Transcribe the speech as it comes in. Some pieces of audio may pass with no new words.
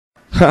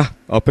Ha!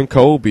 Up in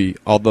Coby,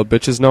 all the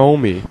bitches know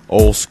me.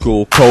 Old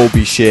school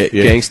Coby shit,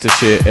 gangsta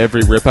shit.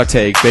 Every rip I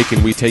take,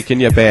 bacon we take in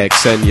your bag.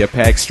 Send your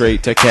pack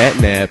straight to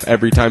Catnap.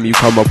 Every time you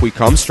come up, we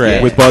come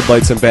strapped with Bud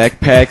Lights and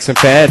backpacks and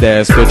fat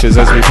ass bitches.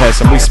 As we pass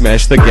them, we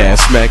smash the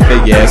gas, smack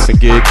the ass and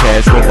get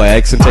cash,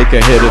 relax and take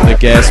a hit of the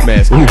gas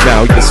mask.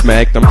 Now you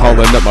smacked, I'm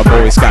calling up my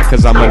boy Scott,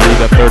 cause I'ma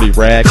need a 30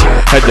 rack.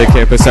 Head to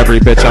campus, every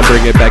bitch I'm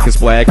bringing back is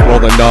black.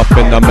 Rolling up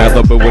in the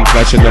Malibu and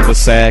flashing of the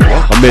sack.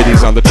 A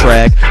middies on the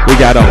track, we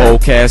got a whole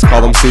cast,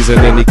 call him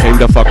Season and he came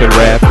to fucking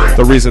rap.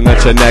 The reason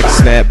that your neck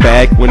snap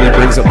back when he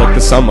brings it like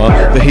the summer,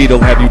 the heat'll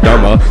have you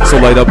dumber.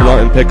 So light a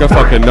blunt and pick a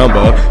fucking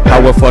number.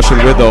 Power flushing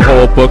with a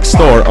whole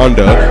bookstore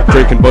under.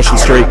 Drinking Bush and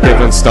straight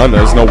giving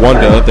stunners. No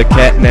wonder the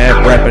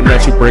Catnap rapping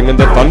that you bringing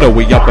the thunder.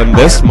 We up in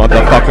this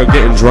motherfucker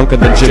getting drunker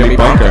than Jimmy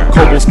Bunker.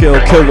 Coby skill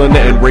killing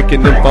it and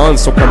raking in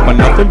funds. So come for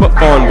nothing but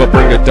fun, but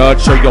bring a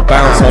Dutch, show your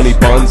bounce, honey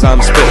buns.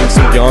 I'm spitting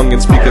so young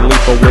and speaking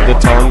lethal with the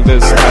tongue.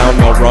 This town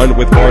I'll run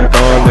with one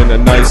gun and a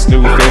nice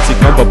new fancy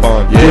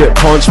cummerbund. Yeah,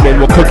 punch man,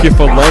 we'll cook you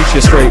for lunch.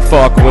 You straight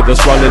fuck with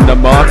us running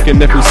amok.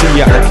 And if we see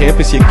you on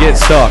campus, you get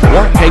stuck.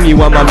 Hang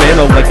you on my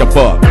mantle like a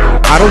buck.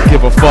 I don't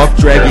give a fuck.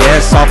 Drag your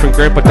ass off in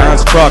Grandpa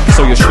Don's truck.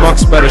 So your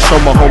schmucks better show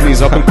my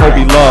homies up in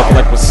Coby love.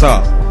 Like what's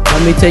up?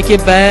 Let me take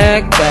it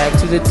back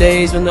to the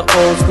days when the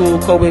old school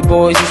Coby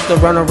boys used to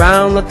run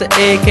around, let the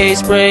AK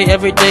spray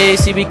every day.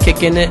 See me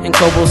kicking it and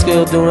Coby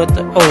still doing it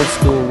the old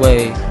school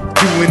way.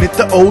 Doing it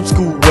the old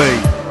school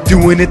way.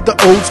 Doing it the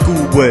old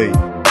school way.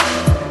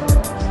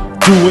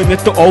 Doing it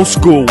the old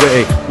school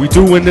way. We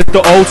doing it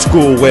the old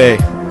school way.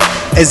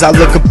 As I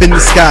look up in the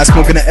sky,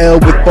 smoking an L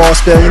with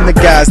boss spelling the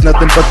guys,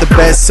 nothing but the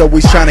best,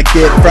 always trying to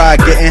get fried,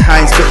 getting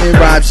high and spitting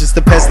rhymes just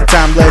to pass the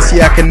time less.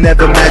 Yeah, I can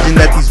never imagine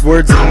that these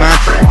words of mine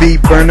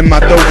be burning my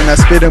throat when I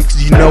spit them,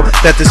 cause you know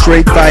that they're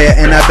straight fire.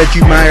 And I bet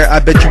you admire,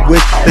 I bet you wish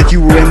that you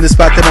were in the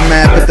spot that I'm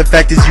at. But the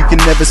fact is you can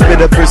never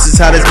spit up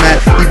verses hot as Matt,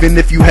 even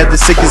if you had the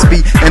sickest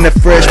beat and a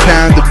fresh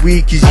pound of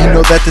weed. Cause you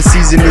know that the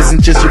season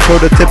isn't just your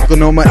prototypical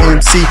Noma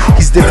MC.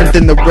 He's different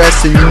than the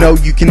rest, and you know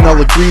you can all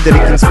agree that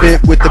he can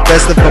spit with the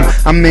best of them.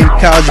 I'm in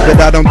college, but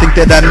I don't think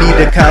that I need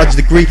a college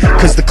degree,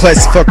 cause the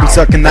class is fucking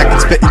suck and I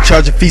can spit and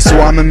charge a fee. So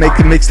I'ma make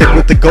a mixtape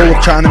with the goal of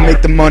trying to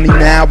make the money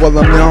now while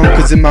I'm young,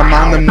 cause in my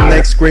mind I'm the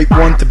next great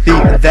one to be.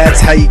 That's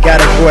how you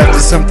gotta go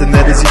after something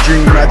that is a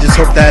dream. I just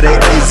hope that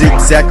it is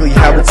exactly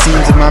how it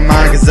seems in my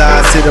mind, cause I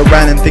sit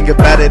around and think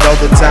about it all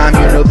the time.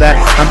 You know that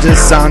I'm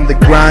just on the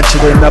grind,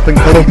 chilling up in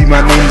Coby.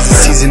 My name is the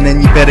Season and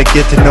you better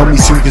get to know me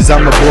soon, cause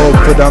I'ma blow,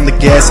 foot on the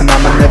gas and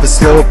I'ma never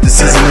slow up. The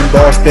Season and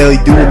boss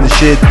barely doing the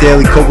shit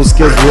daily. Coby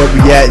skills where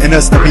we at, and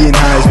us not being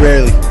high is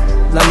rarely.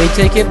 Let me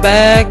take it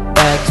back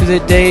to the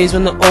days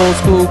when the old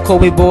school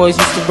Coby boys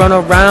used to run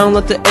around,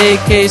 let the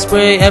AK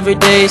spray every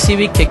day. See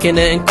me kicking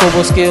it and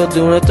Coby still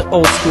doing it the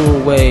old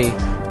school way.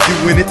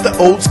 Doing it the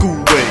old school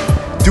way.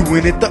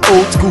 Doing it the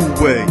old school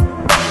way.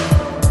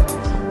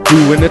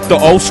 Doing it the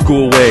old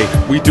school way.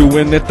 We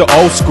doing it the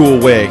old school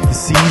way. The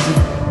Season.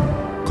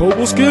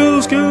 Coby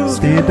skills,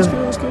 stand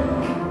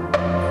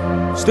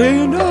up.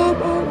 Stand up.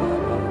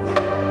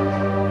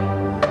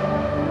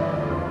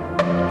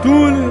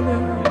 Doing it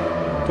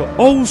the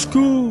old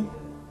school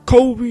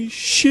Coby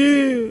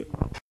shit.